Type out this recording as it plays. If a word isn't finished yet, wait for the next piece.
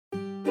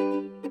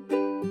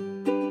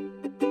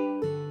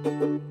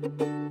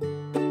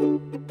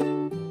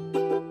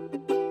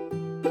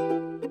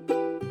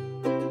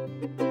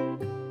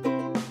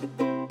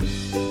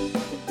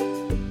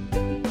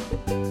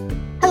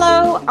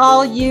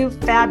all you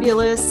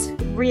fabulous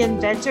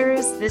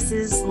reinventors. This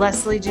is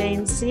Leslie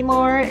Jane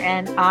Seymour,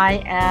 and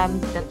I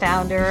am the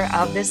founder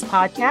of this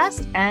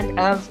podcast and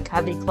of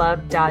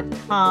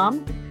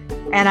coveyclub.com.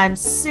 And I'm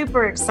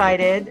super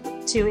excited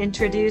to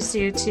introduce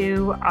you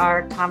to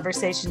our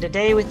conversation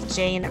today with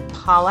Jane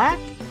Pollack.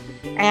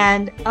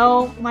 And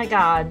oh my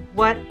God,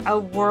 what a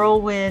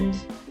whirlwind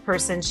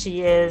person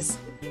she is.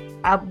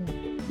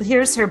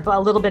 Here's a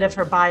little bit of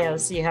her bio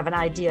so you have an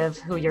idea of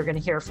who you're going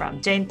to hear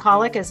from. Jane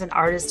Pollack is an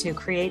artist who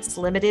creates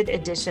limited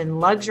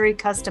edition luxury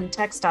custom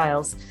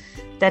textiles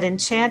that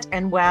enchant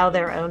and wow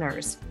their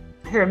owners.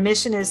 Her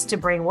mission is to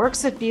bring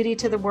works of beauty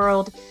to the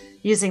world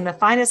using the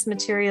finest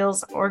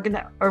materials,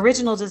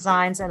 original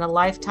designs, and a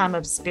lifetime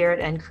of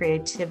spirit and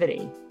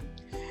creativity.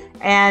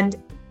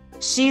 And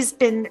she's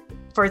been,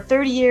 for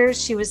 30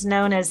 years, she was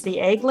known as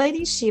the Egg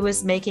Lady. She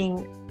was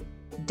making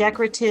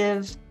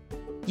decorative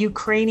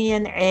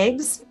Ukrainian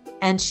eggs,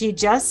 and she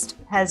just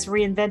has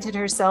reinvented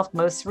herself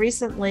most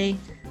recently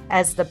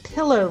as the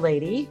Pillow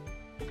Lady,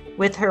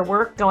 with her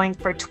work going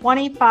for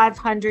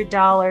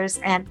 $2,500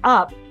 and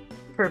up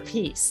per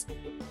piece.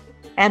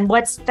 And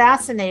what's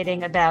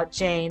fascinating about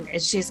Jane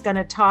is she's going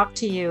to talk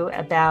to you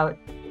about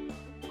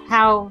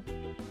how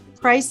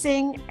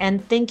pricing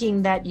and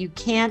thinking that you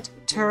can't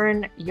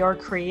turn your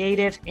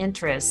creative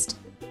interest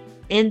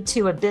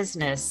into a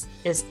business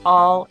is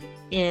all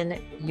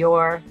in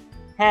your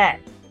head.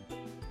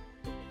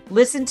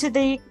 Listen to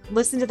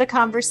the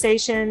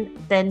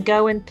conversation, then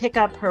go and pick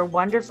up her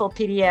wonderful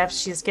PDF.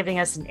 She's giving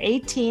us an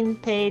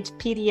 18-page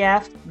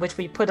PDF, which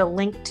we put a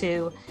link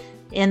to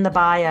in the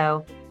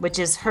bio, which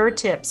is her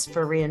tips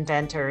for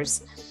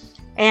reinventors.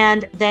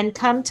 And then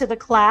come to the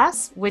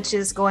class, which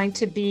is going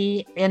to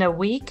be in a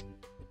week,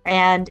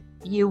 and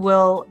you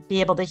will be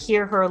able to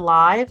hear her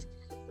live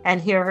and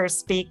hear her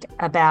speak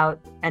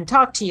about and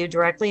talk to you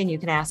directly, and you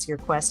can ask your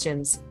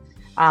questions.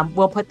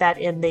 We'll put that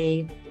in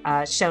the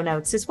show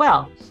notes as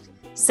well.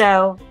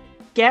 So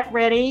get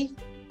ready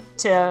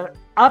to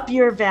up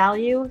your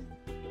value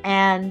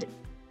and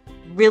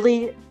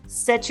really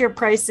set your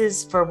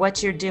prices for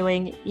what you're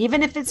doing,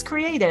 even if it's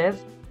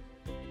creative,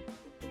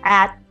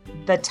 at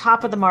the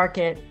top of the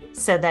market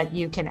so that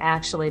you can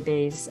actually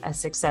be a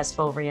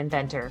successful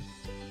reinventor.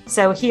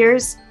 So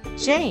here's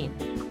Jane.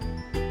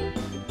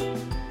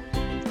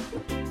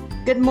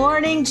 Good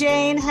morning,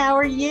 Jane. How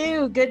are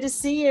you? Good to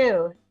see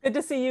you. Good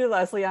to see you,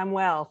 Leslie. I'm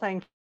well.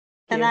 Thank you.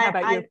 And How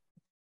about you?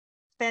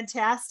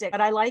 Fantastic.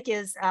 What I like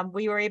is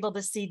we were able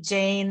to see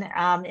Jane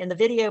in the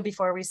video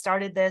before we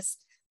started this,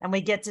 and we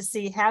get to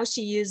see how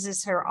she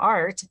uses her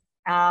art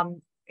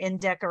in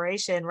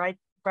decoration. Right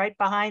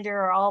behind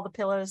her are all the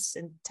pillows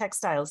and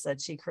textiles that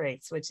she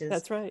creates, which is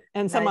that's right.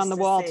 And nice some on the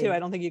wall see. too. I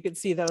don't think you could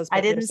see those, but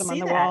I didn't there's some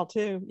see on the wall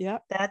too. Yeah.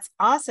 That's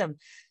awesome.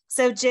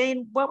 So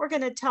Jane, what we're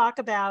going to talk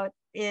about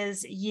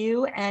is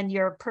you and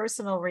your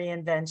personal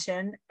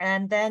reinvention,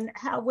 and then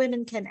how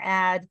women can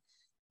add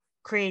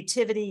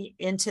creativity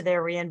into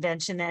their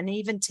reinvention and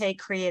even take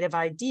creative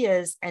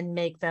ideas and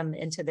make them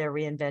into their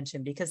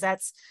reinvention, because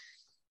that's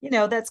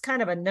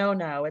kind of a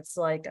no-no. It's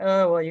like,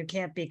 oh, well, you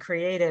can't be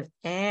creative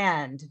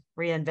and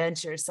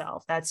reinvent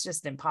yourself. That's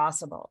just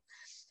impossible.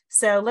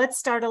 So let's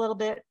start a little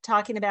bit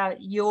talking about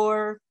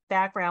your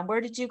background. Where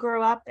did you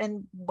grow up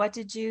and what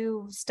did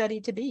you study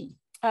to be?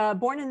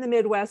 Born in the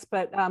Midwest,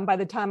 but by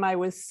the time I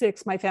was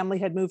 6, my family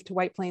had moved to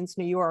White Plains,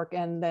 New York,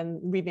 and then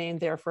remained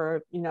there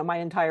for my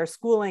entire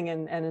schooling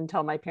and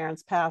until my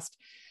parents passed.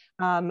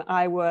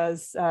 I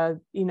was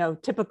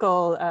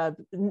typical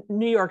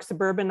New York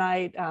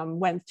suburbanite.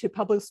 Went to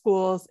public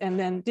schools, and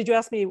then did you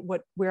ask me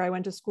where I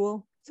went to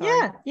school?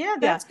 Sorry. Yeah,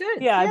 that's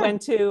good. Yeah, I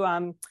went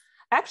to.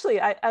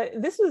 Actually,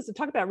 this was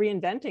talk about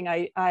reinventing.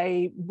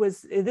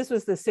 This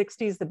was the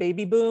 60s, the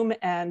baby boom.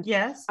 And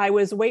yes, I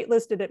was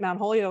waitlisted at Mount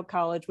Holyoke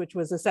College, which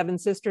was a Seven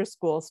Sisters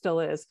school,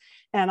 still is.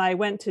 And I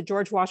went to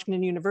George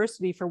Washington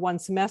University for one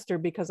semester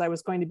because I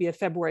was going to be a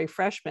February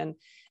freshman.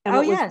 And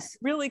what was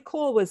really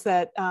cool was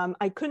that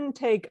I couldn't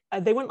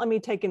they wouldn't let me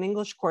take an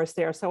English course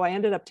there. So I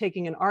ended up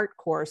taking an art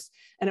course,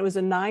 and it was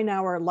a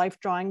 9-hour life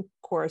drawing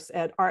course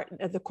at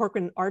the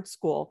Corcoran Art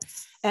School.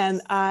 And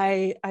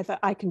I thought,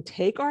 I can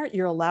take art?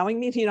 You're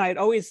allowing me to, I'd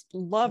always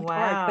loved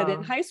art, but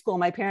in high school,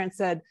 my parents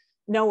said,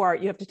 no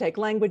art, you have to take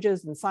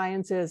languages and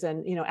sciences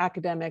and,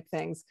 academic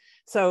things.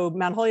 So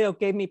Mount Holyoke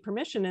gave me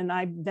permission,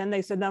 and then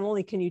they said, not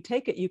only can you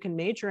take it, you can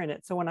major in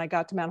it. So when I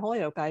got to Mount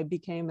Holyoke, I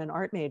became an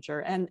art major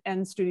and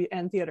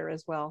theater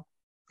as well.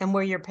 And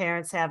were your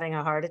parents having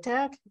a heart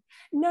attack?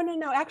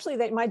 No. Actually,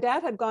 my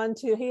dad had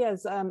he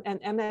has an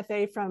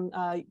MFA from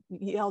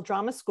Yale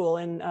Drama School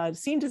in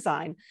scene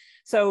design.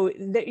 So,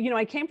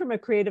 I came from a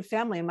creative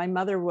family, and my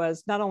mother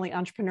was not only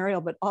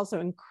entrepreneurial, but also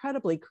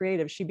incredibly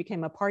creative. She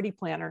became a party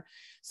planner.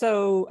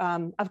 So,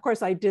 of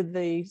course, I did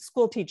the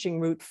school teaching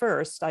route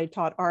first. I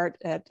taught art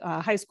at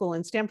high school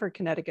in Stamford,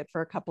 Connecticut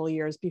for a couple of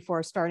years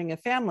before starting a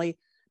family.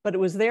 But it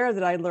was there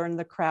that I learned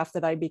the craft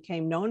that I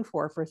became known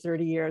for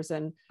 30 years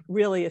and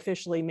really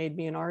officially made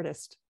me an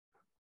artist.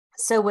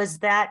 So was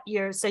that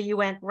so you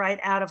went right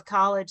out of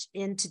college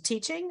into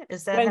teaching?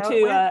 Is that how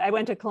it went? I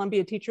went to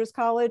Columbia Teachers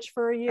College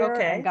for a year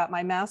and got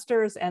my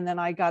master's. And then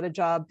I got a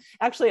job.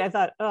 Actually, I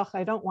thought,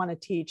 I don't want to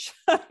teach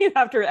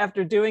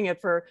after doing it,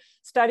 for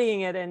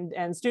studying it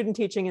and student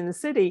teaching in the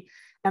city.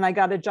 And I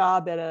got a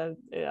job at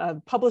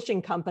a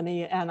publishing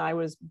company, and I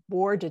was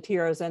bored to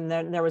tears. And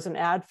then there was an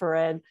ad for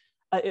it.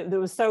 It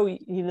was so,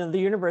 the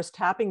universe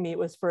tapping me. It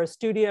was for a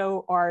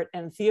studio art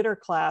and theater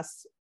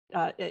class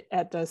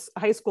at the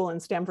high school in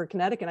Stamford,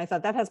 Connecticut. And I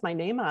thought, that has my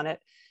name on it.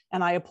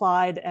 And I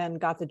applied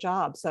and got the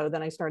job. So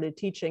then I started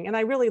teaching, and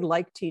I really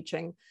liked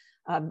teaching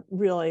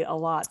really a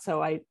lot.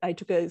 So I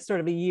took a sort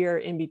of a year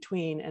in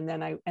between, and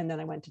then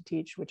I went to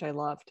teach, which I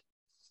loved.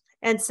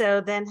 And so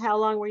then how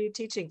long were you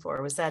teaching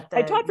for? Was that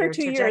I taught for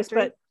 2 years,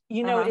 but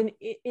in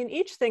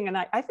each thing, and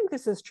I think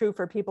this is true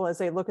for people as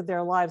they look at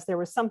their lives, there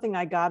was something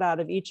I got out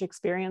of each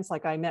experience.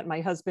 Like I met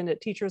my husband at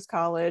Teachers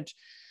College.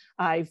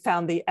 I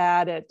found the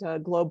ad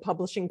at Globe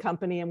Publishing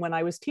Company. And when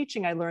I was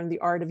teaching, I learned the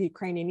art of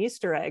Ukrainian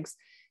Easter eggs.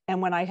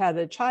 And when I had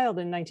a child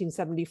in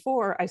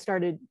 1974, I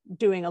started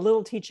doing a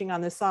little teaching on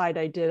the side.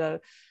 I did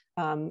a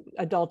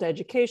adult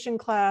education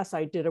class.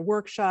 I did a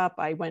workshop.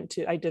 I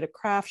did a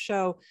craft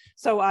show.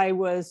 So I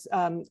was,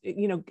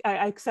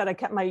 I said, I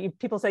kept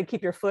people say,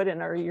 keep your foot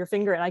in or your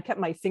finger. And I kept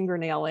my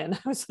fingernail in,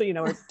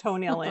 or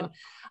toenail in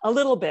a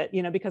little bit,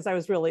 because I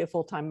was really a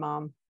full-time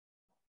mom.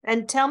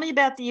 And tell me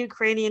about the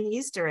Ukrainian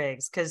Easter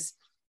eggs, because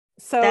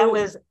that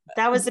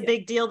was a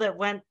big deal that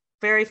went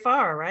very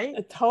far, right?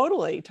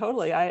 Totally.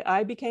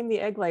 I became the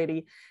egg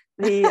lady.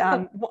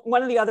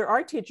 One of the other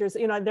art teachers,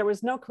 there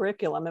was no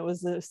curriculum. It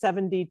was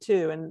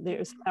 72,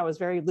 and I was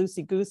very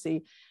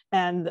loosey-goosey.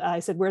 And I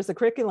said, "Where's the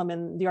curriculum?"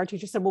 And the art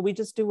teacher said, "Well, we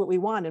just do what we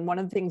want." And one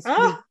of the things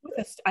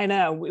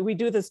we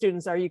do with the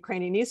students are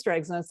Ukrainian Easter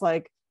eggs, and it's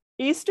like,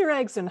 Easter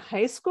eggs in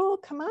high school?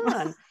 Come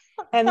on.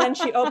 And then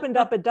she opened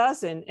up a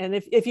dozen. And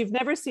if you've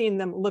never seen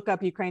them, look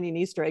up Ukrainian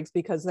Easter eggs,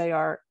 because they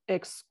are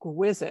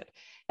exquisite.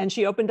 And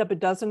she opened up a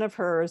dozen of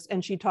hers,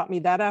 and she taught me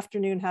that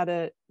afternoon how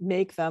to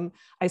make them.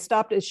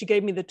 She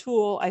gave me the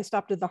tool. I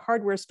stopped at the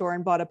hardware store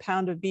and bought a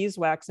pound of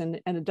beeswax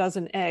and a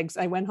dozen eggs.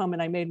 I went home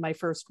and I made my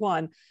first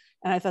one.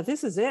 And I thought,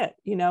 this is it,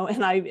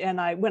 and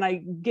I when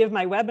I give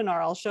my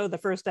webinar, I'll show the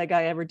first egg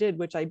I ever did,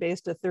 which I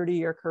based a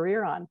 30-year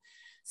career on.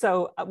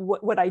 So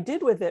what I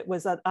did with it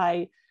was that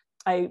I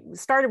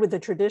started with the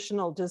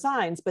traditional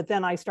designs, but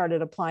then I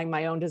started applying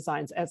my own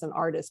designs as an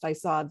artist. I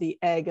saw the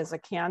egg as a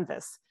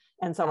canvas.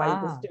 And so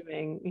I was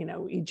doing,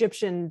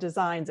 Egyptian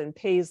designs and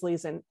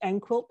paisleys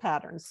and quilt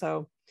patterns.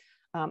 So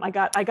I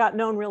got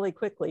known really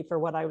quickly for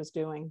what I was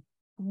doing.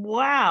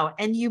 Wow.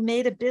 And you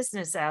made a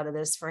business out of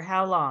this for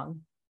how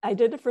long? I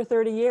did it for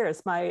 30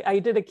 years. I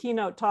did a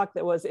keynote talk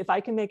that was, if I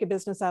can make a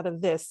business out of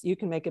this, you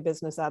can make a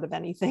business out of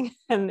anything.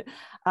 And,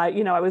 I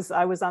was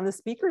on the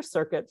speaker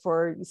circuit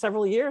for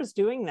several years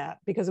doing that,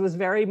 because it was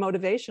very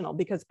motivational,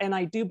 and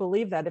I do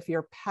believe that if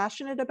you're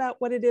passionate about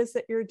what it is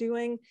that you're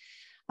doing,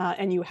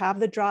 and you have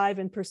the drive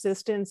and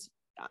persistence,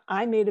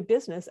 I made a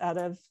business out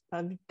of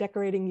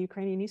decorating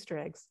Ukrainian Easter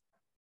eggs.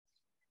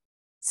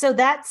 So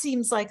that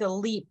seems like a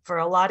leap for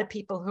a lot of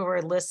people who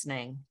are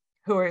listening,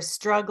 who are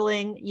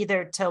struggling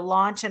either to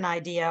launch an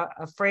idea,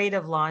 afraid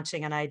of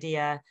launching an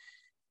idea,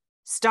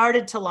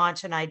 started to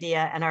launch an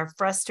idea, and are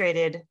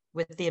frustrated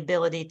with the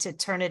ability to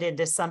turn it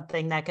into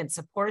something that can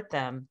support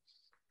them.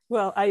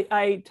 Well,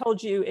 I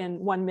told you in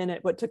 1 minute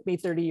what took me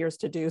 30 years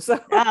to do. So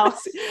I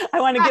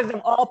want to give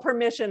them all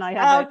permission. I'm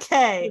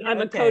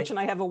a coach, and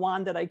I have a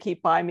wand that I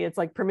keep by me. It's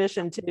like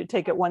permission to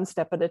take it one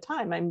step at a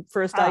time.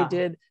 I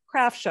did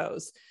craft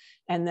shows.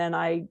 And then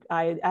I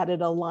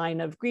added a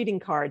line of greeting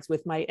cards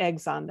with my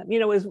eggs on them.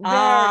 It was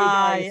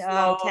very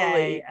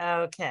slowly.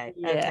 Okay.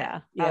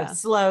 Yeah.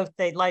 Slow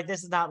thing. Like,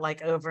 this is not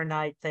like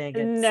overnight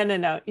thing.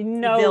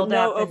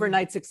 No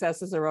overnight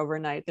successes are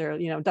overnight. There,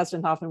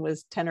 Dustin Hoffman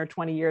was 10 or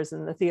 20 years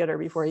in the theater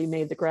before he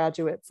made The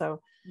Graduate.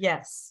 So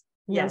yes,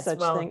 no such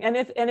thing. And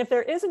if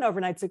there is an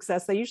overnight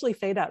success, they usually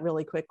fade out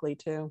really quickly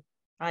too.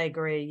 I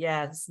agree.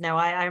 Yes. No,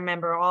 I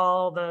remember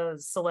all the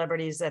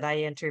celebrities that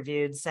I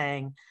interviewed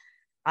saying,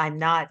 I'm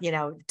not,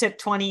 it took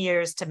 20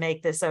 years to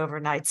make this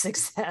overnight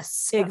success.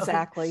 So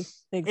exactly.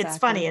 It's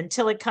funny,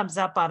 until it comes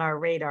up on our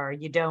radar,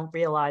 you don't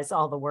realize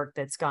all the work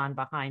that's gone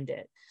behind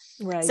it.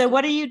 Right. So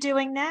what are you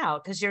doing now?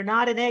 Because you're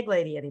not an egg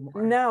lady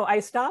anymore. No, I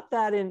stopped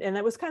that. And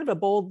that was kind of a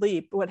bold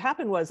leap. What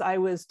happened was I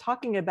was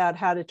talking about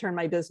how to turn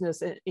my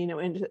business,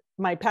 into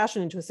my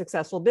passion into a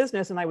successful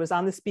business. And I was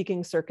on the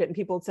speaking circuit, and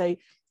people would say,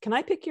 can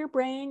I pick your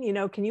brain?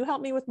 Can you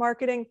help me with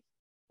marketing?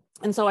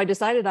 And so I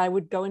decided I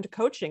would go into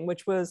coaching,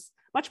 which was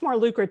much more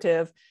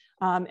lucrative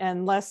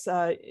and less,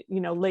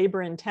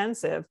 labor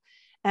intensive,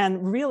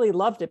 and really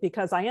loved it,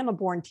 because I am a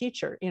born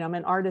teacher. I'm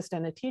an artist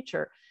and a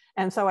teacher.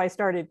 And so I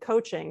started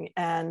coaching.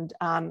 And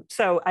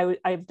so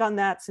I've done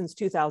that since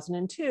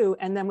 2002.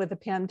 And then with the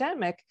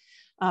pandemic,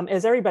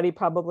 as everybody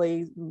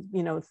probably,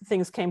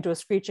 things came to a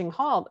screeching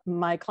halt,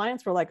 my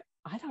clients were like,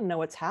 I don't know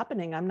what's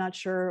happening. I'm not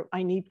sure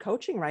I need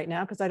coaching right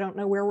now because I don't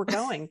know where we're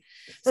going.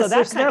 So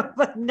that's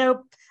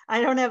no,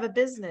 I don't have a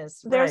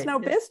business. There's no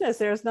business.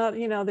 There's not,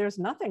 there's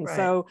nothing.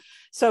 Right.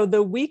 So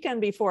the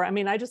weekend before, I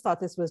mean, I just thought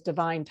this was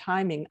divine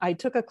timing. I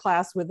took a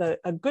class with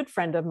a good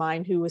friend of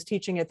mine who was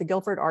teaching at the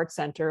Guilford Art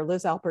Center,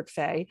 Liz Alpert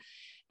Fay.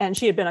 And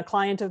she had been a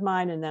client of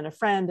mine and then a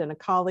friend and a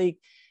colleague.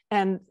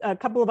 And a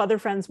couple of other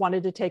friends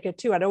wanted to take it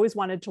too. I'd always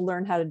wanted to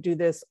learn how to do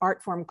this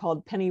art form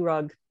called penny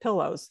rug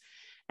pillows.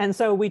 And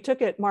so we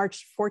took it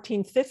March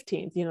 14th,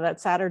 15th,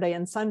 that Saturday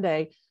and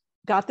Sunday,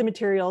 got the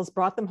materials,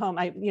 brought them home.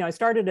 I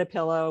started a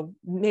pillow,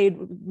 made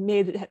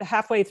it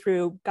halfway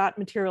through, got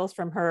materials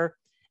from her,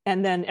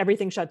 and then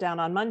everything shut down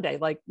on Monday.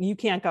 Like, you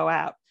can't go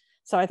out.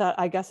 So I thought,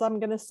 I guess I'm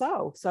going to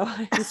sew. So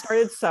I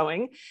started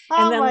sewing.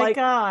 And then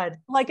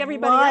like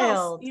everybody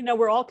else,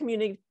 we're all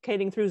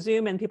communicating through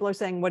Zoom and people are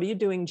saying, what are you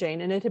doing,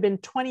 Jane? And it had been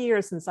 20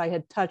 years since I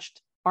had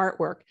touched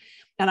artwork.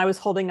 And I was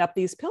holding up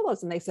these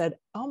pillows and they said,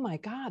 oh my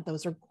God,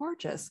 those are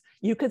gorgeous.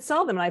 You could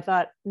sell them. And I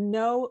thought,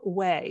 no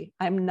way,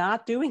 I'm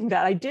not doing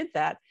that. I did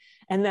that.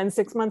 And then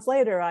 6 months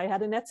later, I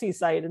had an Etsy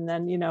site. And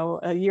then,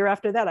 a year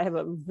after that, I have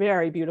a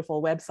very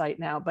beautiful website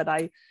now, but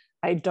I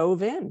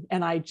dove in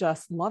and I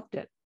just loved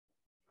it.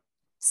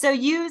 So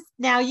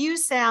you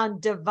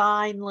sound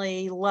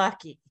divinely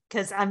lucky,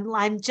 because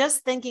I'm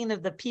just thinking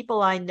of the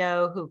people I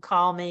know who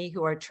call me,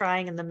 who are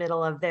trying in the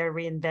middle of their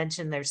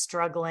reinvention. They're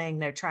struggling.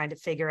 They're trying to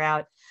figure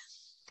out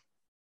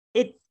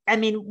it. I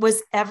mean,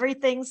 was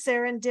everything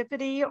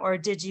serendipity, or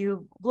did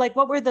you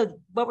what were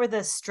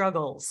the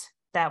struggles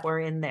that were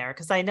in there?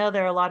 Because I know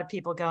there are a lot of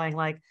people going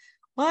like,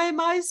 why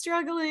am I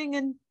struggling?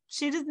 And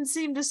she didn't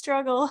seem to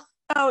struggle.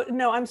 Oh,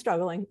 no, I'm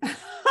struggling.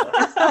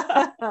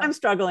 I'm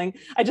struggling.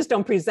 I just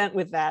don't present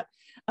with that.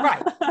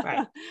 Right.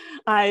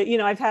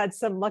 I've had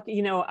some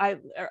lucky,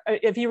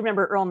 if you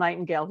remember Earl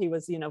Nightingale, he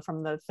was,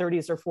 from the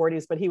 30s or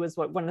 40s, but he was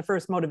one of the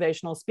first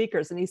motivational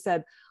speakers. And he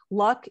said,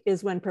 luck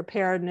is when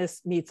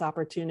preparedness meets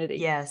opportunity.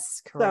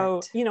 Yes,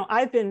 correct. So,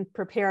 I've been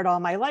prepared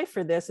all my life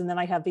for this, and then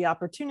I had the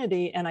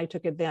opportunity and I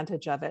took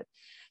advantage of it.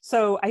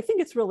 So I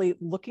think it's really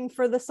looking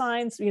for the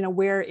signs,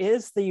 where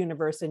is the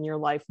universe in your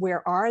life?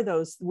 Where are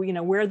those,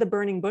 where are the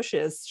burning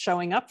bushes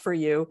showing up for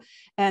you?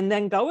 And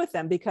then go with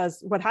them. Because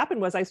what happened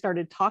was I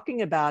started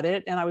talking about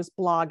it and I was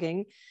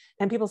blogging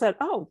and people said,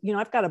 oh,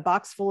 I've got a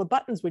box full of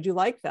buttons. Would you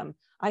like them?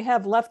 I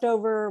have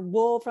leftover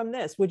wool from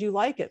this. Would you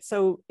like it?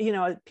 So,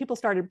 people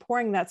started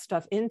pouring that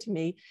stuff into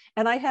me.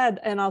 And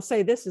I'll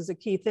say this is a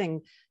key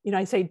thing.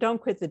 I say,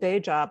 don't quit the day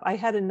job. I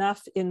had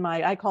enough in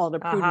I call it a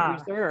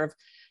prudent reserve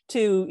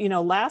to,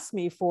 last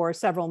me for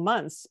several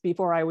months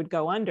before I would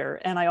go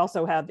under. And I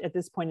also have, at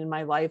this point in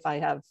my life, I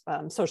have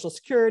Social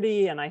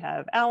Security and I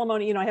have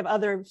alimony, I have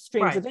other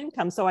streams of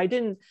income. So I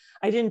didn't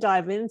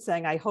dive in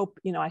saying, I hope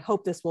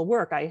this will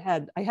work. I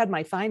had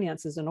my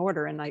finances in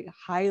order, and I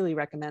highly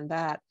recommend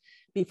that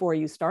before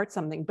you start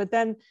something. But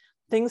then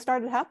things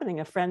started happening.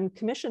 A friend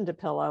commissioned a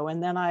pillow,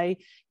 and then I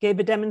gave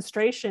a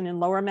demonstration in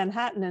Lower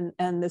Manhattan,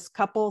 and this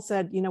couple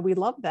said, we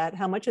love that.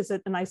 How much is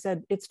it? And I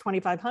said, it's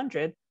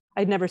 $2,500.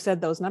 I'd never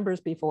said those numbers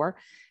before.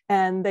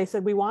 And they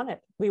said, we want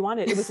it.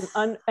 It was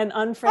an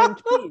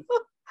unframed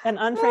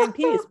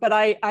piece, but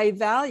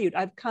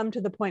I've come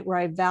to the point where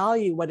I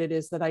value what it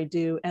is that I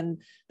do. And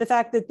the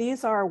fact that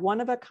these are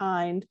one of a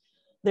kind,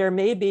 there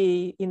may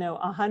be,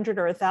 100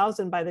 or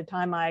 1,000 by the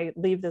time I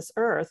leave this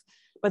earth,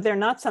 but they're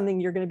not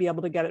something you're going to be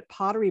able to get at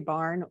Pottery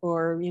Barn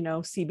or,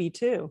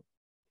 CB2.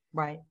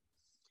 Right.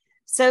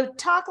 So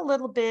talk a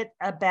little bit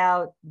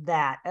about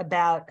that,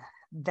 about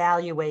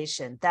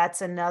valuation.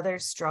 That's another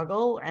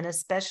struggle, and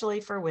especially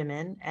for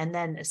women, and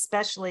then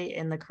especially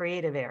in the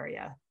creative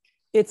area.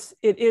 It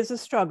is a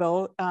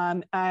struggle.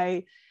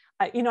 I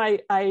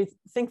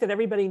think that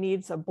everybody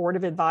needs a board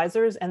of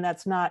advisors, and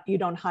that's not, you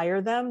don't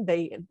hire them.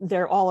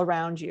 They're all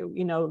around you.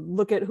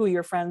 Look at who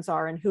your friends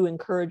are and who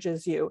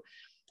encourages you.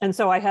 And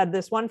so I had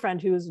this one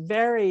friend who was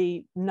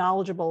very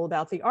knowledgeable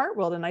about the art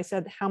world. And I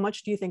said, how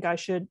much do you think I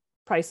should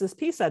price this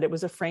piece at? It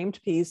was a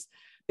framed piece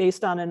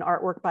based on an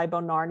artwork by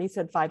Bonnard. And he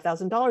said,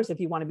 $5,000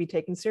 if you want to be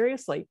taken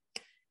seriously.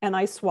 And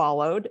I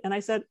swallowed and I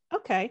said,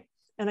 okay.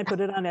 And I put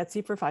it on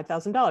Etsy for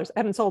 $5,000. I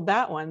haven't sold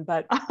that one,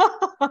 but,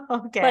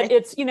 okay. But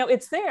it's,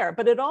 it's there,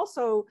 but it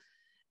also,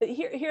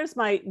 here's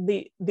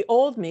the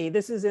old me.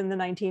 This is in the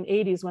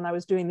 1980s when I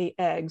was doing the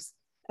eggs.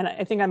 And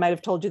I think I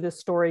might've told you this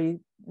story,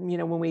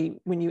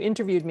 when you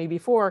interviewed me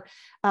before.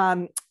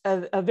 A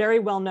very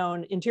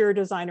well-known interior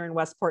designer in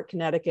Westport,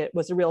 Connecticut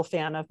was a real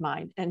fan of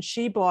mine. And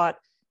she bought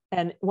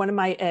one of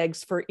my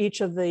eggs for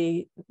each of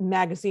the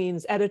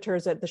magazines,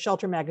 editors at the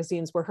shelter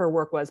magazines where her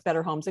work was: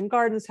 Better Homes and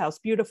Gardens, House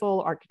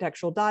Beautiful,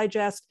 Architectural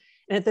Digest.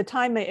 And at the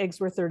time, my eggs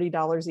were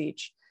 $30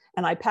 each.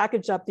 And I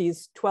packaged up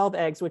these 12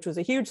 eggs, which was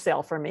a huge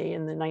sale for me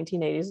in the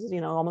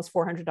 1980s, almost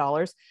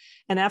 $400.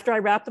 And after I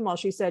wrapped them all,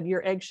 she said,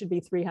 your eggs should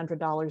be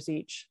 $300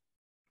 each.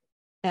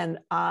 And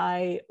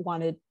I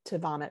wanted to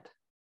vomit,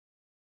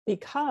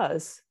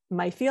 because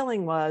my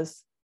feeling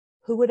was,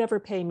 who would ever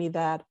pay me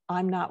that?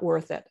 I'm not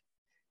worth it.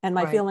 And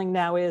my feeling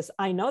now is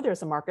I know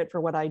there's a market for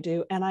what I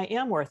do and I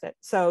am worth it.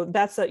 So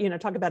that's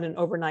talk about an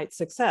overnight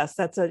success.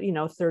 That's a,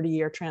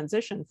 30-year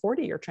transition,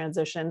 40-year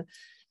transition.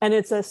 And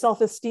it's a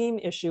self-esteem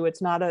issue.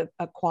 It's not a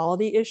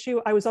quality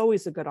issue. I was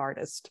always a good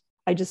artist.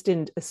 I just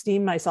didn't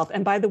esteem myself.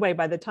 And by the way,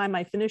 by the time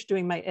I finished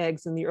doing my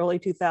eggs in the early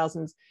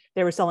 2000s,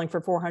 they were selling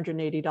for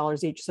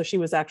 $480 each. So she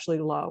was actually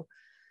low.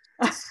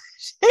 She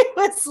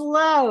was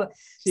low.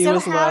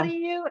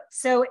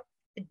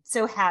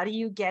 How do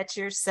you get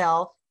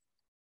yourself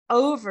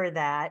over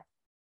that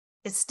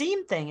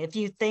esteem thing? If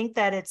you think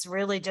that it's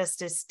really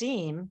just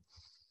esteem,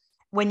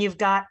 when you've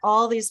got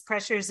all these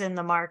pressures in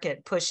the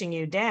market pushing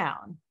you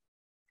down,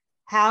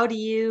 how do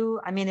you,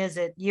 is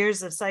it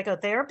years of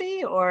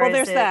psychotherapy or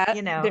there's that.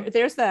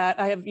 There's that.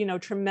 I have,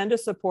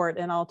 tremendous support,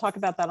 and I'll talk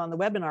about that on the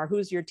webinar,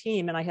 Who's Your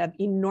Team? And I have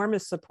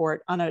enormous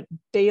support on a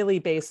daily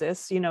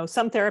basis,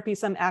 some therapy,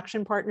 some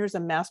action partners, a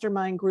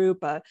mastermind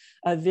group, a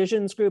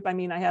visions group. I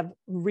have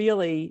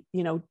really,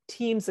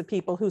 teams of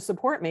people who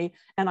support me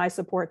and I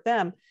support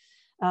them.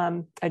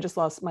 I just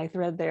lost my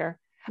thread there.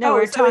 No,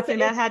 we're talking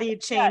about how do you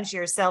change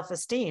your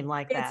self-esteem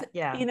like that?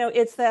 Yeah.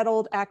 It's that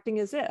old acting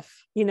as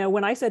if,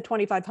 when I said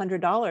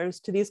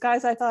 $2,500 to these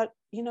guys, I thought,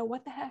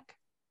 what the heck?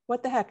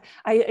 What the heck?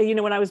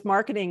 When I was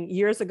marketing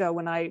years ago,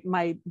 when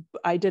I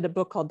did a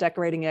book called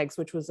Decorating Eggs,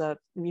 which was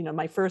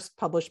my first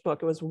published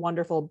book. It was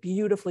wonderful,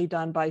 beautifully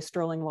done by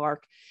Sterling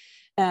Lark.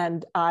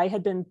 And I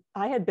had been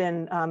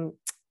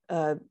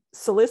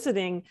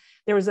soliciting,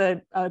 there was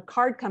a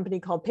card company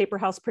called Paper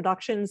House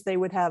Productions. They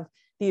would have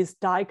these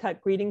die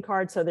cut greeting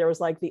cards. So there was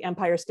like the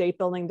Empire State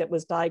Building that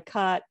was die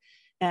cut.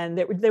 And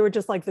they were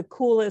just like the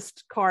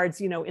coolest cards,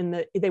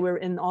 they were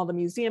in all the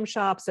museum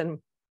shops and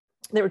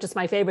they were just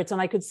my favorites.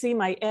 And I could see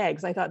my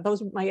eggs. I thought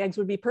my eggs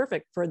would be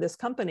perfect for this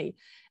company.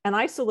 And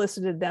I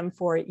solicited them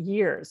for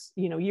years,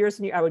 years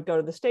and years. I would go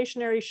to the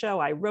stationery show.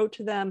 I wrote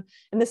to them,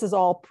 and this is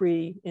all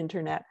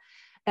pre-internet.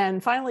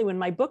 And finally, when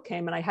my book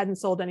came and I hadn't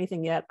sold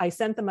anything yet, I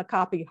sent them a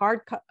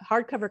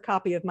hardcover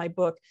copy of my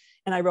book,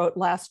 and I wrote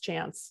Last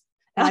Chance.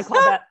 And I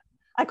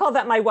call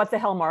that my what the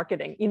hell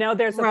marketing.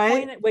 There's a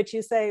point at which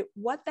you say,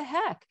 what the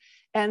heck?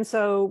 And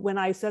so when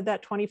I said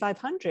that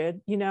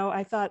 2,500,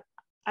 I thought,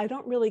 I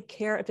don't really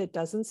care if it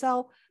doesn't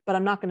sell, but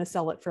I'm not going to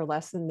sell it for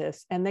less than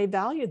this. And they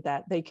valued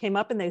that. They came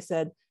up and they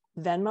said,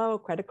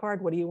 Venmo, credit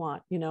card, what do you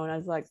want? And I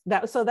was like,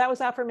 so that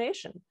was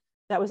affirmation.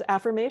 That was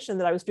affirmation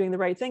that I was doing the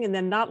right thing. And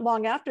then not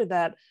long after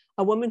that,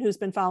 a woman who's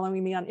been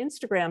following me on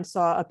Instagram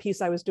saw a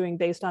piece I was doing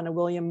based on a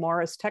William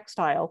Morris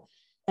textile.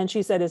 And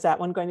she said, is that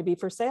one going to be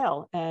for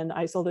sale? And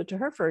I sold it to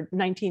her for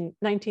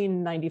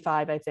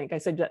 $19.95, I think. I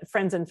said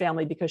friends and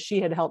family, because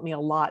she had helped me a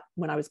lot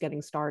when I was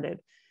getting started.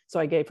 So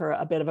I gave her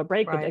a bit of a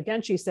break. But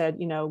again, she said,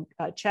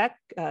 check,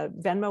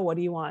 Venmo, what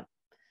do you want?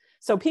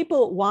 So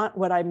people want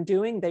what I'm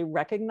doing. They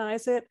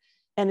recognize it.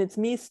 And it's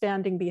me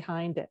standing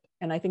behind it.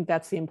 And I think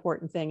that's the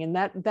important thing. And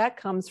that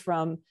comes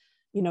from,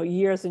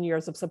 years and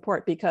years of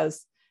support,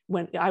 because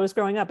when I was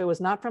growing up, it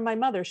was not from my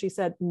mother. She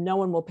said, no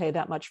one will pay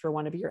that much for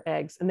one of your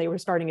eggs. And they were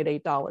starting at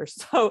 $8.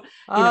 So,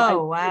 wow.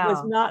 It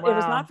was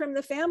not from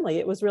the family.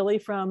 It was really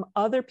from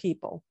other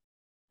people.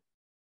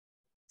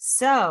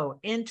 So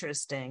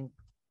interesting.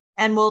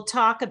 And we'll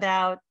talk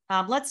about,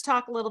 let's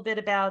talk a little bit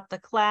about the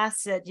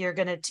class that you're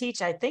going to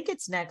teach. I think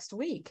it's next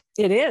week.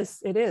 It is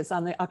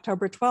on the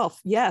October 12th.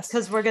 Yes.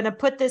 Because we're going to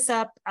put this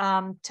up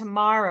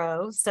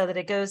tomorrow so that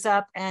it goes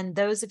up. And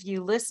those of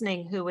you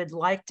listening who would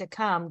like to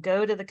come,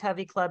 go to the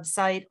Covey Club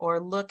site or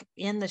look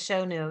in the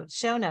show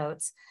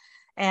notes,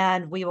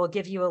 and we will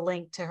give you a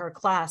link to her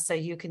class so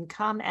you can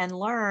come and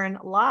learn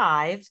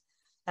live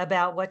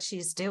about what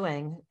she's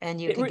doing,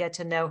 and you can get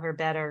to know her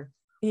better.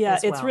 Yeah,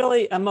 it's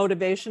really a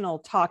motivational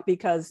talk,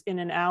 because in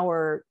an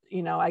hour,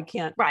 I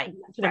can't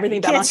mention everything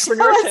about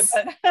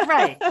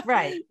entrepreneurship.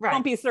 Right.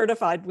 Won't be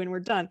certified when we're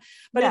done.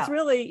 But it's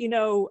really,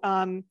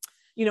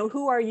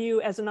 who are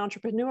you as an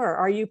entrepreneur?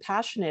 Are you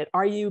passionate?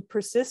 Are you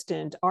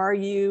persistent? Are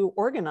you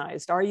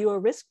organized? Are you a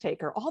risk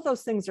taker? All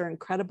those things are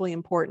incredibly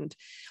important.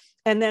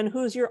 And then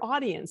who's your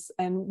audience,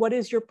 and what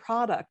is your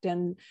product?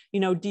 And,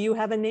 do you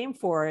have a name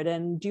for it?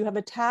 And do you have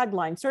a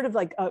tagline? Sort of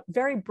like a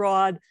very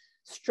broad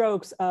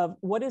strokes of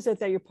what is it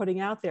that you're putting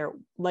out there,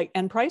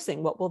 and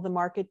pricing. What will the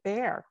market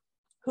bear?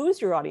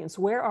 Who's your audience?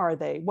 Where are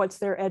they? What's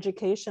their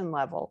education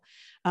level?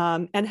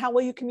 And how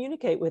will you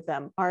communicate with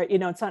them?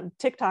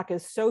 TikTok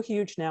is so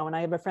huge now, and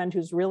I have a friend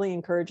who's really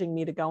encouraging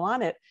me to go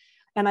on it.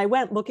 And I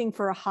went looking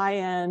for a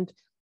high-end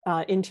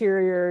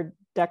interior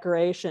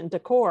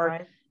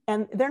decor.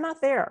 And they're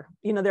not there.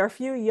 There are a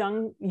few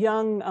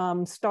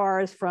young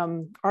stars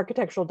from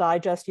Architectural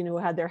Digest, who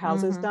had their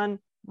houses done.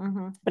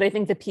 Mm-hmm. But I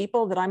think the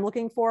people that I'm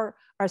looking for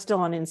are still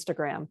on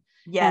Instagram.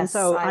 Yes, and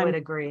so I would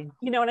agree.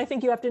 And I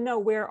think you have to know,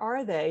 where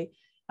are they?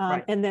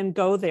 And then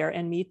go there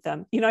and meet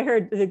them. I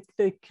heard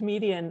the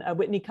comedian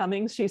Whitney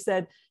Cummings. She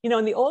said,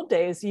 in the old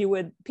days, they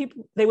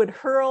would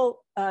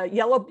hurl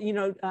yellow,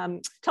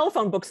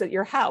 telephone books at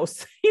your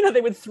house.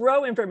 They would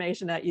throw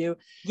information at you.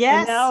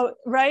 Yes.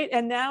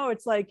 And now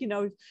it's like,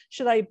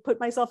 should I put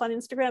myself on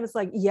Instagram? It's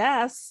like,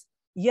 yes.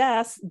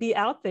 yes, be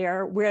out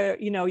there where,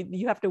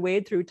 you have to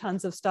wade through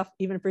tons of stuff,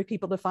 even for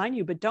people to find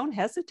you, but don't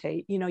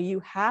hesitate.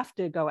 You have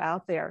to go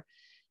out there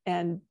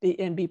and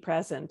be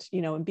present,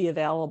 and be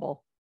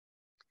available.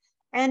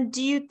 And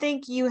do you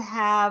think you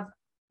have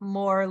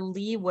more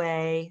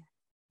leeway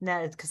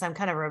now? Because I'm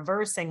kind of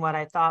reversing what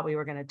I thought we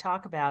were going to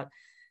talk about,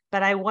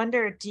 but I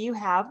wonder, do you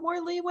have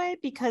more leeway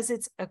because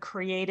it's a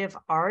creative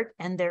art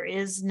and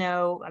there's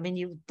no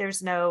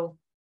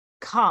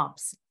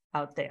comps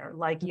out there?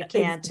 Like you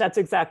can't. That's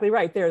exactly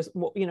right. There's,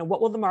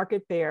 what will the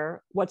market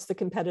bear? What's the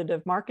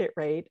competitive market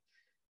rate?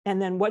 And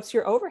then what's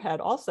your overhead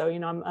also?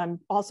 I'm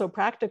also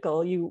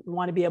practical. You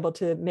want to be able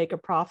to make a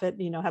profit,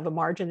 have a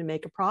margin and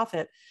make a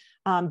profit.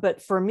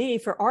 But for me,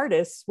 for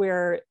artists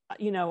where,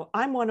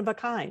 I'm one of a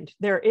kind,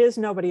 there is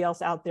nobody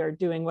else out there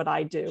doing what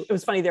I do. It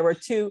was funny. There were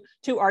two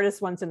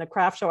artists once in a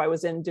craft show I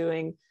was in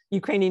doing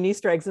Ukrainian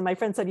Easter eggs. And my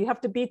friend said, you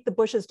have to beat the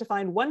bushes to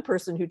find one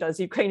person who does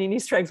Ukrainian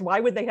Easter eggs. Why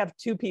would they have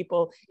two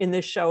people in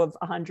this show of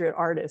 100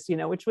 artists,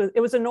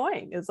 it was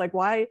annoying. It's like,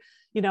 why,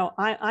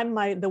 I'm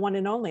the one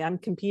and only. I'm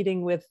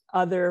competing with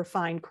other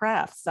fine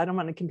crafts. I don't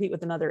want to compete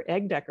with another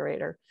egg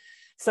decorator.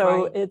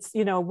 So right. It's,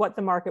 what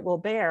the market will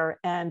bear.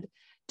 And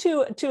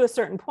to a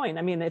certain point,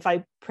 I mean, if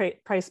I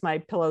price my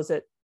pillows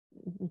at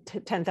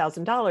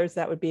 $10,000,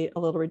 that would be a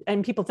little,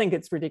 and people think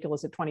it's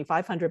ridiculous at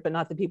 $2,500, but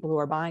not the people who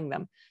are buying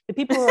them. The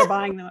people who are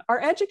buying them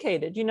are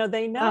educated.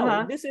 They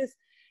know this is,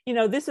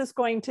 this is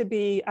going to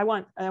be, I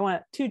want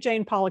 2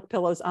 Jane Pollock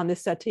pillows on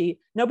this settee.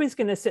 Nobody's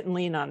going to sit and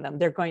lean on them.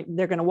 They're going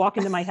to walk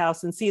into my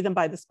house and see them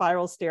by the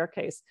spiral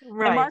staircase.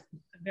 Right. My market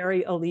is a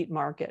very elite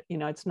market.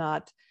 It's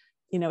not,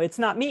 it's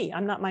not me.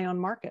 I'm not my own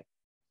market.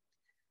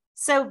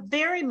 So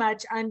very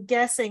much, I'm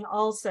guessing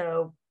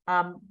also,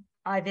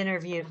 I've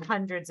interviewed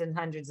hundreds and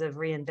hundreds of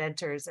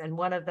reinventors, and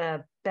one of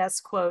the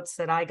best quotes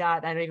that I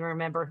got, I don't even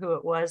remember who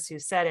it was who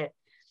said it.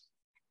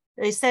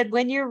 They said,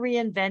 when you're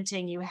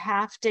reinventing, you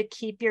have to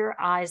keep your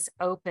eyes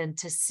open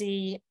to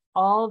see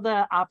all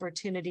the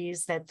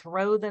opportunities that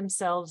throw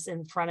themselves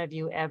in front of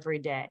you every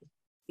day.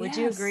 Would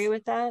you agree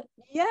with that?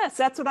 Yes,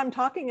 that's what I'm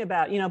talking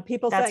about.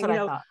 People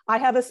saying, I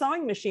have a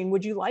sewing machine.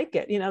 Would you like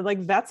it?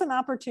 Like that's an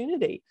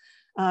opportunity.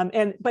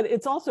 But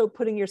it's also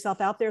putting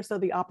yourself out there so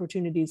the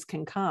opportunities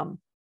can come,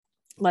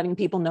 letting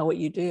people know what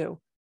you do.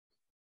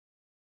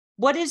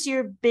 What is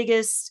your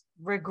biggest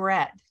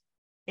regret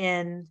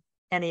in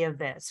any of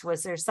this?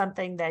 Was there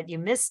something that you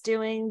missed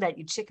doing, that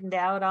you chickened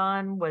out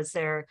on? Was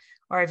there,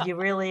 or have you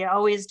really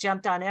always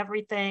jumped on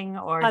everything,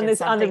 or on the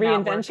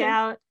reinvention?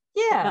 Out?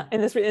 Yeah.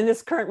 In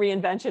this current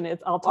reinvention,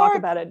 I'll talk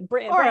about it.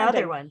 Or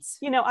other ones.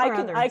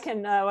 I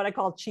can what I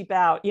call cheap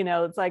out.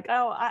 It's like,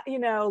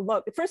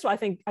 look, first of all,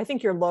 I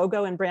think your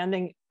logo and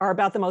branding are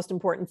about the most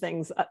important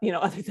things,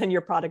 other than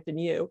your product and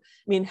you.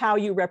 I mean, how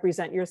you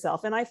represent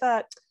yourself. And I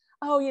thought,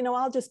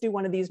 I'll just do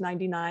one of these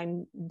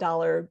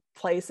 $99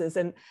 places.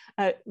 And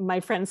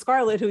my friend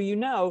Scarlett, who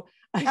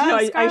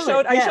I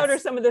showed her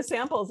some of the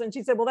samples, and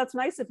she said, well, that's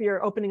nice if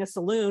you're opening a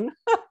saloon.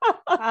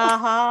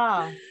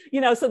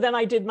 So then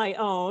I did my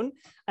own,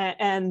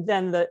 and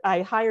then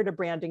I hired a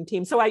branding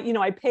team. So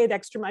I paid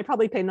extra. I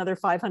probably paid another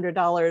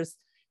 $500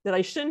 that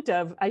I shouldn't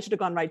have. I should have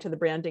gone right to the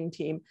branding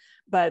team.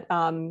 But,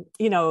 and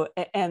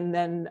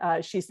then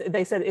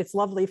they said, it's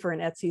lovely for an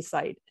Etsy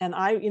site. And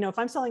if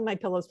I'm selling my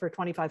pillows for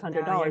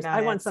 $2,500,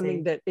 I want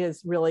something that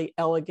is really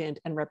elegant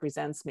and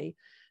represents me.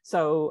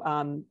 So,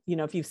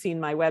 if you've seen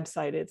my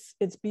website,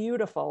 it's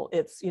beautiful.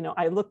 It's,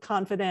 I look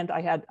confident.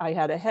 I had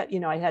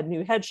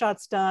new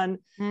headshots done,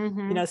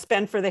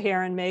 spent for the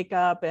hair and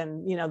makeup,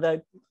 and,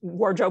 the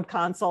wardrobe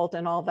consult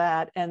and all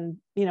that. And,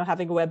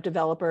 having a web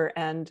developer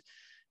and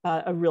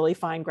a really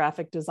fine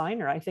graphic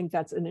designer. I think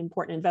that's an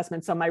important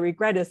investment. So my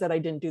regret is that I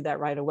didn't do that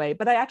right away,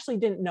 but I actually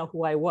didn't know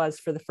who I was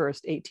for the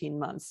first 18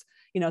 months,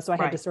 so I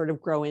had to sort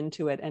of grow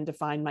into it and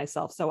define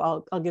myself.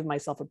 So I'll give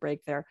myself a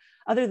break there.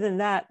 Other than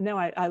that, no,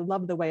 I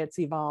love the way it's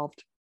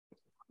evolved.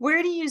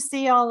 Where do you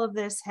see all of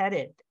this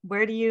headed?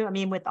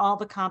 With all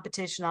the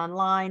competition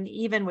online,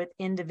 even with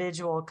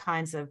individual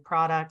kinds of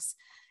products,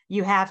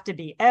 you have to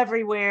be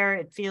everywhere.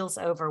 It feels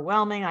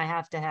overwhelming. I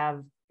have to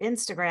have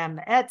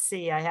Instagram,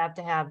 Etsy, I have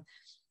to have.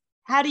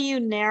 How do you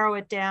narrow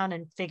it down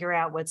and figure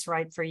out what's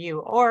right for you?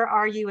 Or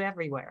are you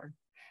everywhere?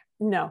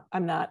 No,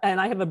 I'm not.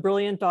 And I have a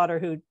brilliant daughter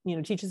who,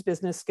 teaches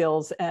business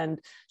skills. And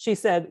she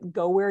said,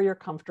 go where you're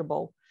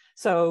comfortable.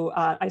 So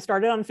I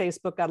started on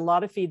Facebook, got a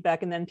lot of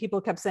feedback. And then people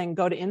kept saying,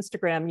 go to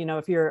Instagram.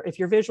 If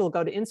you're visual,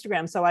 go to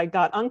Instagram. So I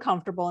got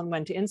uncomfortable and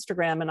went to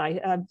Instagram. And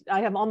I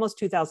have almost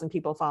 2,000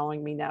 people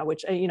following me now,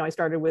 which, I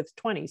started with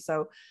 20.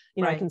 So,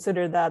 I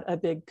consider that a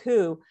big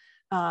coup.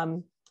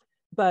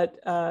 But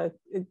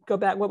go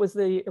back, what was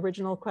the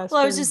original question?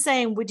 Well, I was just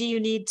saying, do you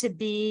need to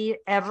be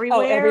everywhere?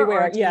 Oh,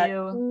 everywhere, yeah.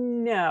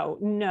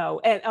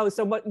 No. And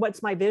so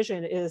what's my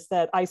vision is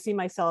that I see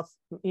myself,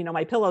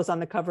 my pillows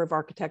on the cover of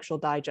Architectural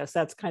Digest.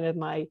 That's kind of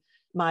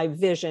my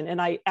vision. And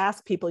I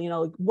ask people,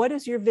 what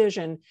is your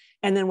vision?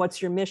 And then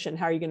what's your mission?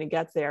 How are you going to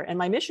get there? And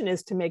my mission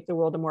is to make the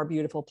world a more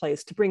beautiful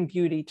place, to bring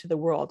beauty to the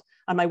world.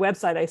 On my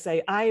website, I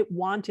say, I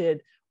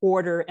wanted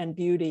order and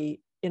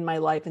beauty in my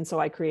life. And so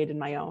I created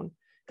my own.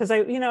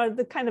 because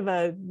the kind of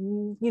a,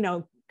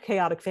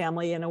 chaotic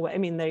family in a way. I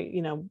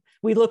mean,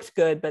 we looked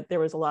good, but there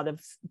was a lot of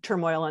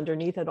turmoil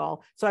underneath it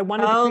all. So I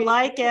wanted to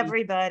like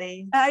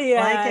everybody.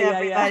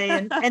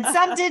 Yeah. And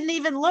some didn't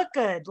even look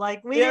good.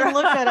 Like we didn't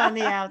look good on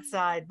the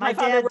outside. My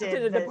father worked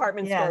in a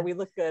department store. We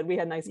looked good. We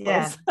had nice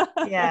clothes.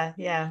 Yeah,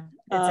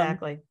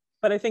 exactly.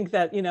 But I think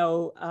that,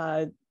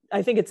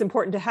 I think it's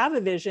important to have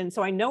a vision.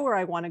 So I know where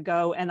I want to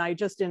go. And I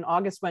just in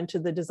August went to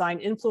the Design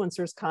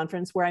Influencers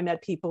Conference where I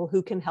met people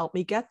who can help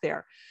me get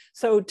there.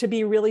 So to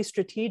be really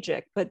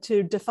strategic, but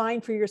to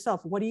define for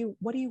yourself, what do you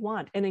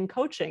want? And in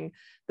coaching,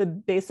 the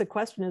basic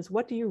question is,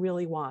 what do you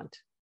really want?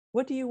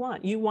 What do you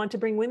want? You want to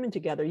bring women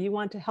together. You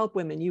want to help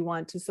women. You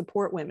want to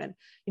support women.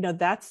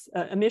 That's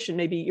a mission.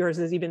 Maybe yours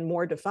is even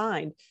more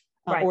defined,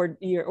 right. or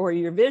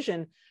your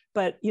vision.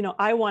 But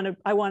I want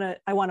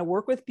to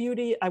work with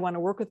beauty. I want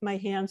to work with my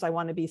hands. I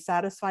want to be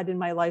satisfied in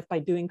my life by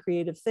doing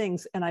creative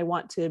things, and I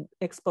want to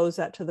expose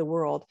that to the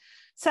world.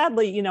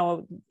 Sadly,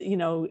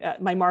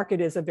 my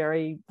market is a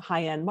very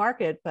high-end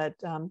market, but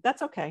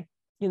that's okay.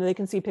 They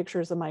can see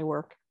pictures of my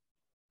work.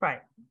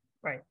 Right.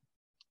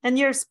 And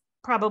you're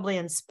probably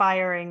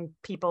inspiring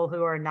people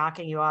who are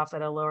knocking you off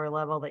at a lower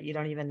level that you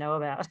don't even know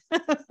about.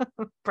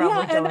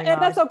 And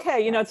that's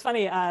okay. It's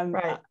funny.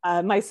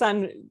 My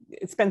son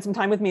spent some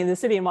time with me in the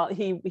city, and while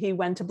he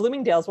went to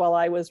Bloomingdale's while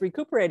I was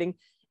recuperating,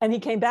 and he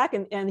came back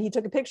and he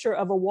took a picture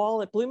of a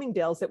wall at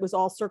Bloomingdale's that was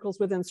all circles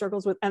within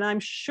circles and I'm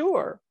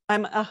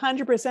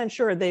 100%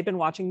 sure they've been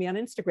watching me on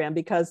Instagram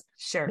because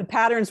the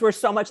patterns were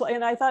so much.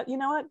 And I thought,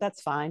 what,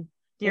 that's fine.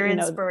 You're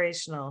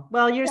inspirational.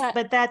 Well,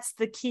 but that's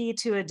the key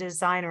to a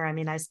designer. I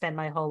mean, I spent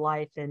my whole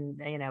life in,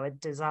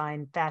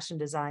 fashion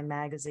design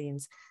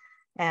magazines.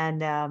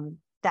 And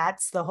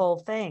that's the whole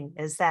thing,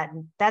 is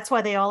that's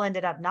why they all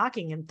ended up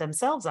knocking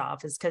themselves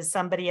off, is because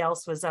somebody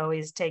else was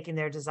always taking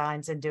their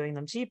designs and doing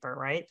them cheaper,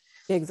 right?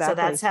 Exactly. So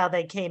that's how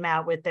they came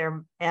out with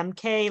their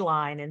MK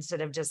line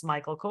instead of just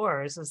Michael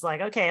Kors. It's like,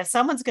 okay, if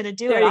someone's going to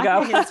do it,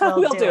 I may as well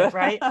we'll do it,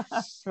 right?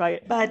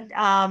 Right. But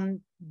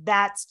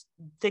that's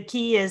the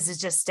key is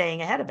just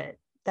staying ahead of it.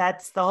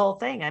 That's the whole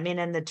thing. I mean,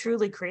 and the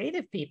truly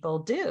creative people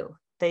do.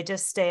 They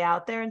just stay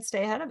out there and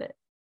stay ahead of it.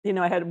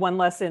 I had one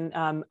lesson.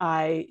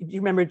 Do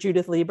you remember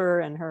Judith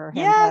Lieber and her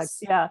handbags?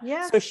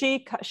 Yeah. So she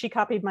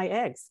copied my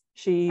eggs.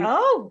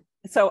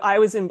 So I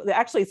was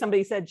actually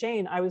somebody said,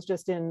 Jane, I was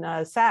just in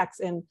Saks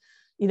and,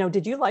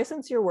 did you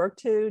license your work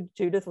to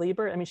Judith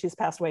Lieber? I mean, she's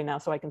passed away now,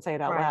 so I can say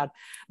it out loud.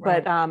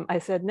 But I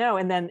said no.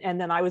 And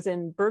then I was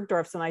in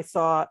Bergdorf's and I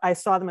saw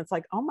them. It's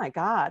like, oh my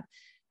God.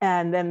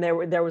 And then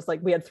there was like,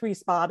 we had 3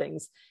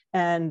 spottings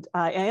and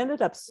I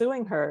ended up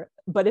suing her.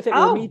 But if it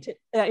were me,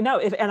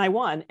 and I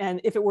won.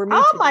 And if it were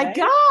me, my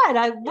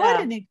God,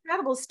 what an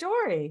incredible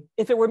story.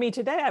 If it were me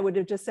today, I would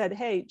have just said,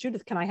 hey,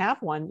 Judith, can I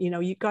have one?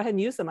 You go ahead and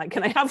use them.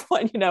 Can I have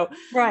one?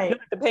 Right. You don't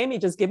have to pay me,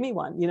 just give me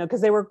one, because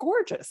they were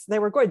gorgeous. They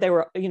were good. They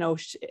were,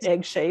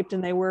 egg shaped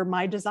and they were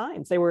my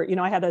designs. They were,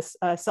 I had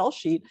a cell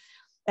sheet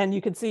and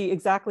you could see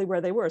exactly where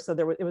they were. So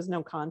it was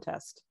no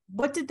contest.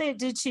 What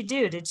did she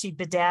do? Did she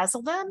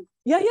bedazzle them?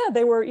 Yeah.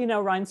 They were,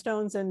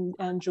 rhinestones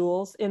and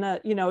jewels in a,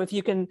 if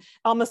you can,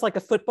 almost like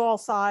a football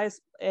size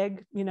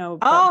egg,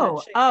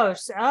 wow.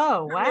 Gaugiers,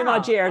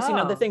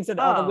 the things that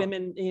all the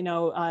women,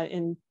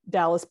 in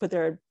Dallas put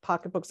their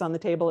pocketbooks on the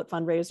table at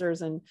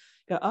fundraisers and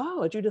go,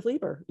 a Judith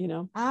Lieber,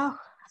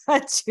 Oh,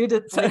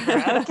 Judith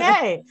Lieber.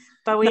 Okay.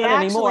 But we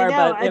actually anymore,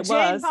 know a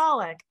Jane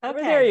Pollock.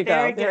 Okay. There you go.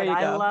 Very there good. You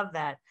go. I love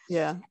that.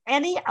 Yeah.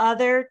 Any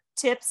other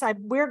tips?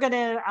 We're going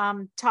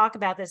to talk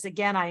about this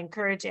again. I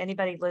encourage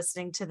anybody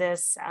listening to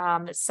this,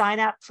 sign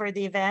up for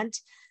the event.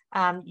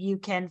 You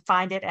can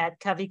find it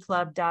at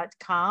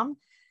coveyclub.com.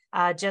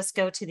 Just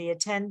go to the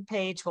attend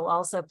page. We'll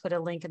also put a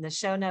link in the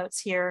show notes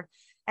here.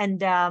 And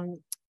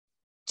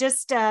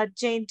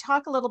Jane,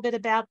 talk a little bit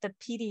about the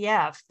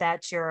PDF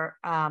that you're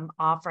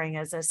offering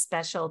as a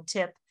special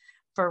tip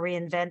for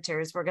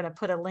reinventors. We're going to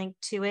put a link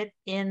to it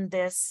in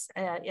this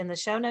in the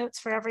show notes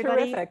for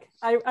everybody. Terrific.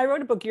 I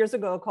wrote a book years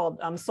ago called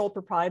Sole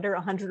Proprietor,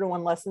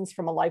 101 Lessons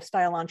from a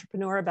Lifestyle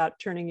Entrepreneur about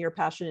turning your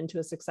passion into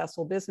a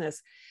successful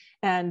business.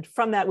 And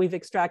from that, we've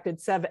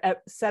extracted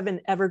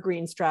 7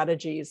 evergreen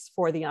strategies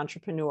for the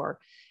entrepreneur.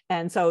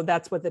 And so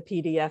that's what the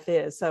PDF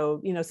is.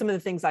 So, some of the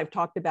things I've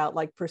talked about,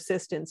 like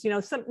persistence,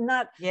 not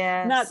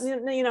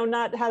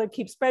how to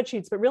keep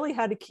spreadsheets, but really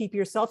how to keep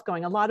yourself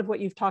going. A lot of what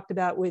you've talked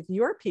about with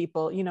your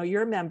people,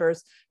 your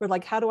members were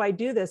like, how do I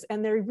do this?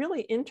 And they're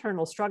really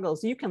internal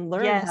struggles. You can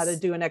learn how to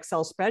do an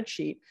Excel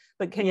spreadsheet,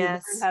 but can you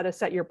learn how to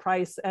set your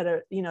price at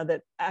a,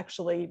 that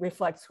actually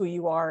reflects who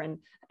you are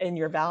and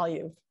your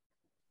value?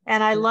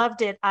 And I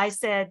loved it. I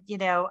said,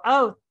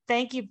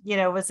 thank you.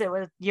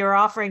 You're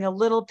offering a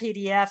little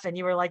PDF and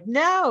you were like,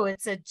 no,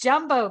 it's a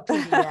jumbo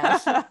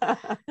PDF.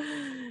 I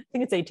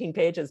think it's 18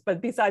 pages.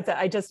 But besides that,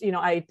 I just,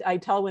 I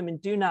tell women,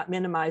 do not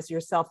minimize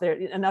yourself. There are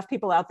enough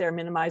people out there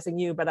minimizing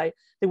you, but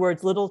the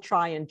words little,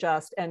 try, and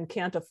just, and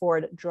can't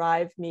afford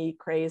drive me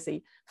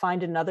crazy.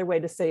 Find another way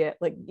to say it.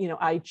 Like,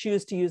 I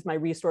choose to use my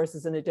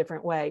resources in a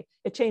different way.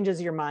 It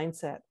changes your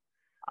mindset.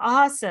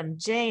 Awesome.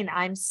 Jane,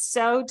 I'm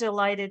so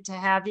delighted to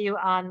have you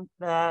on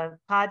the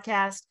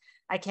podcast.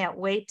 I can't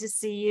wait to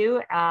see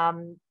you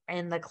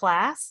in the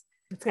class.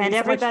 It's going to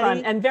be so much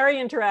fun and very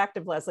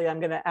interactive, Leslie. I'm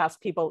going to ask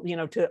people,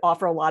 to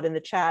offer a lot in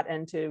the chat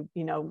and to,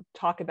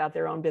 talk about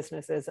their own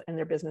businesses and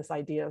their business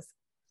ideas.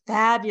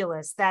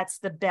 Fabulous. That's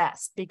the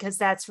best, because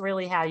that's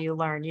really how you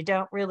learn. You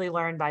don't really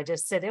learn by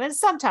just sitting. And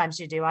sometimes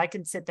you do. I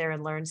can sit there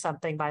and learn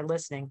something by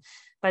listening,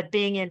 but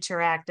being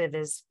interactive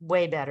is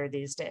way better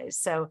these days.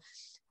 So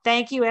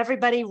thank you,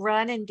 everybody.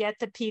 Run and get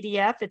the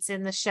PDF. It's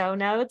in the show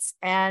notes.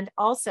 And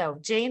also,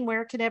 Jane,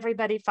 where can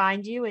everybody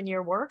find you and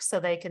your work so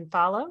they can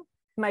follow?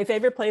 My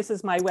favorite place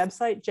is my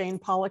website,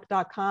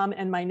 janepollak.com.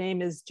 And my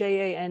name is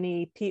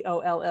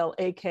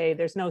JanePollak.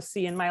 There's no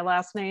C in my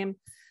last name.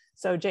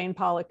 So Jane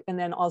Pollak, and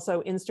then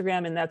also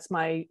Instagram. And that's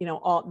my,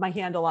 my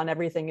handle on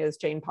everything is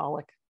Jane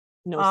Pollak.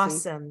 No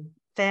awesome. C.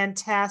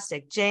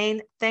 Fantastic.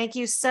 Jane, thank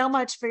you so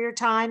much for your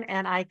time.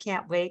 And I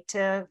can't wait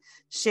to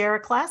share a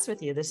class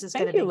with you. This is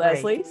going to be great. Thank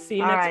you, Leslie. See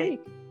you next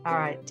week. All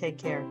right. Take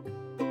care.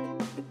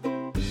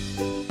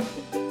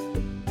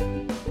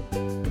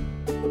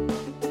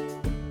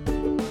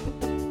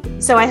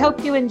 So I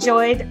hope you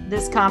enjoyed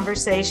this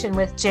conversation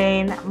with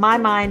Jane. My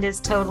mind is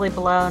totally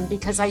blown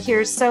because I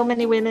hear so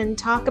many women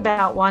talk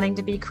about wanting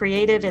to be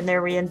creative in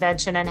their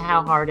reinvention and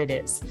how hard it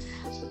is.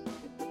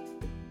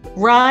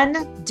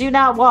 Run, do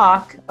not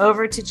walk,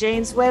 over to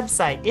Jane's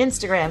website,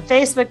 Instagram,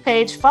 Facebook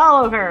page,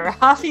 follow her.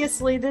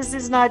 Obviously, this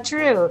is not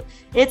true.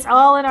 It's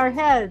all in our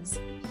heads.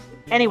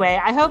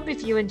 Anyway, I hope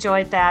if you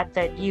enjoyed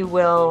that you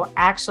will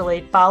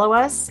actually follow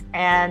us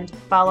and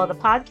follow the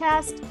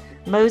podcast.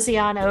 Mosey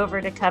on over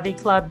to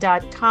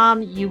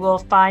coveyclub.com. You will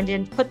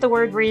put the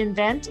word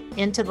reinvent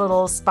into the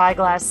little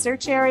spyglass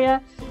search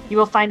area. You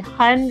will find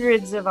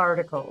hundreds of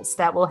articles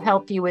that will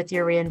help you with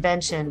your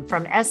reinvention,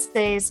 from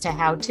essays to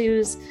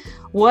how-tos,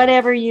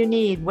 whatever you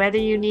need, whether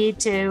you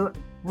need to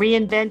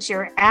reinvent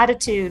your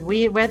attitude,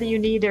 whether you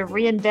need to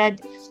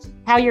reinvent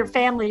how your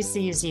family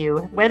sees you,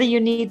 whether you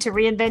need to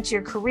reinvent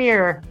your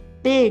career,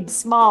 big,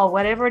 small,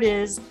 whatever it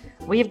is,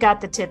 we've got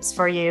the tips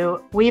for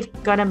you. We're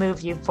going to move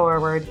you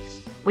forward.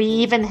 We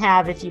even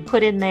have, if you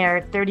put in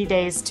there 30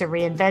 days to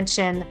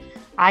reinvention,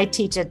 I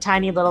teach a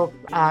tiny little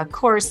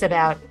course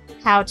about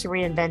how to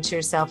reinvent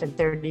yourself in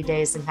 30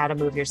 days and how to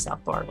move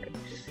yourself forward.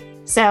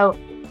 So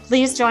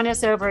please join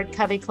us over at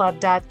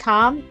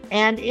coveyclub.com.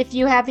 And if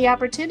you have the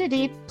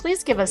opportunity,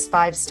 please give us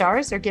 5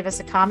 stars or give us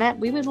a comment.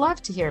 We would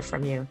love to hear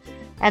from you.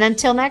 And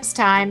until next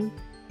time,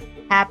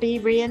 happy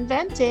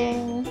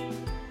reinventing.